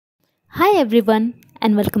Hi everyone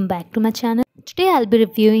and welcome back to my channel. Today I'll be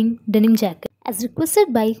reviewing denim jacket as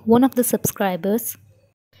requested by one of the subscribers.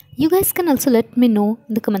 You guys can also let me know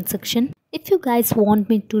in the comment section if you guys want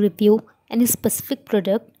me to review any specific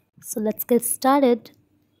product. So let's get started.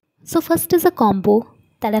 So first is a combo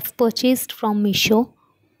that I've purchased from Meesho.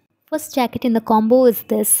 First jacket in the combo is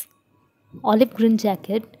this olive green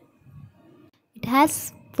jacket. It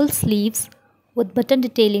has full sleeves with button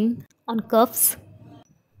detailing on cuffs.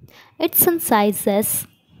 It's in size S.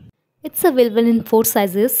 It's available in 4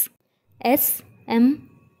 sizes S, M,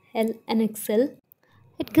 L and XL.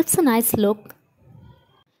 It gives a nice look.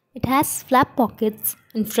 It has flap pockets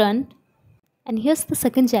in front. And here's the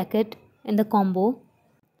second jacket in the combo.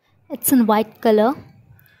 It's in white color.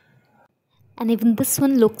 And even this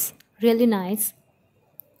one looks really nice.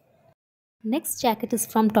 Next jacket is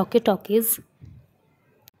from Tokyo Talkies.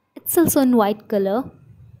 It's also in white color.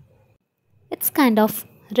 It's kind of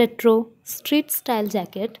retro street style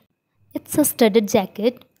jacket. It's a studded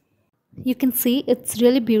jacket. You can see it's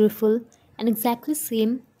really beautiful and exactly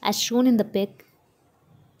same as shown in the pic.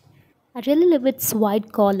 I really love its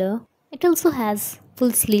wide collar. It also has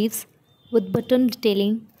full sleeves with button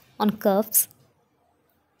detailing on cuffs.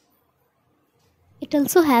 It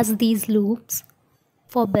also has these loops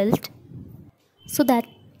for belt so that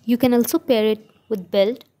you can also pair it with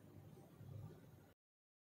belt.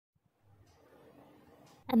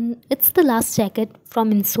 And it's the last jacket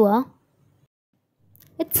from Insua.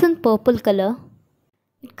 It's in purple color.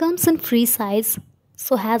 It comes in free size,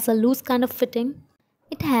 so has a loose kind of fitting.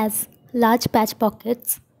 It has large patch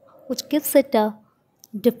pockets, which gives it a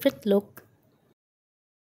different look.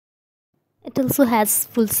 It also has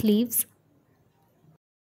full sleeves.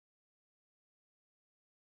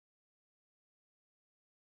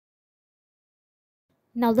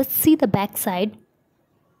 Now let's see the back side.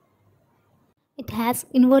 It has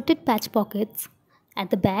inverted patch pockets at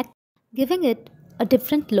the back, giving it a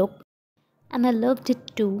different look, and I loved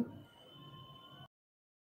it too.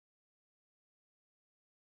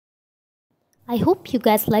 I hope you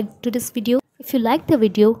guys liked today's video. If you liked the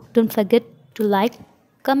video, don't forget to like,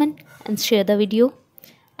 comment and share the video.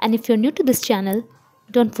 And if you're new to this channel,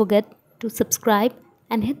 don't forget to subscribe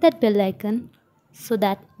and hit that bell icon so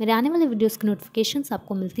that मेरे आने वाले videos की notifications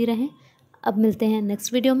आपको मिलती रहें. अब मिलते हैं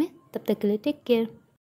नेक्स्ट वीडियो में. तब तक के लिए टेक केयर.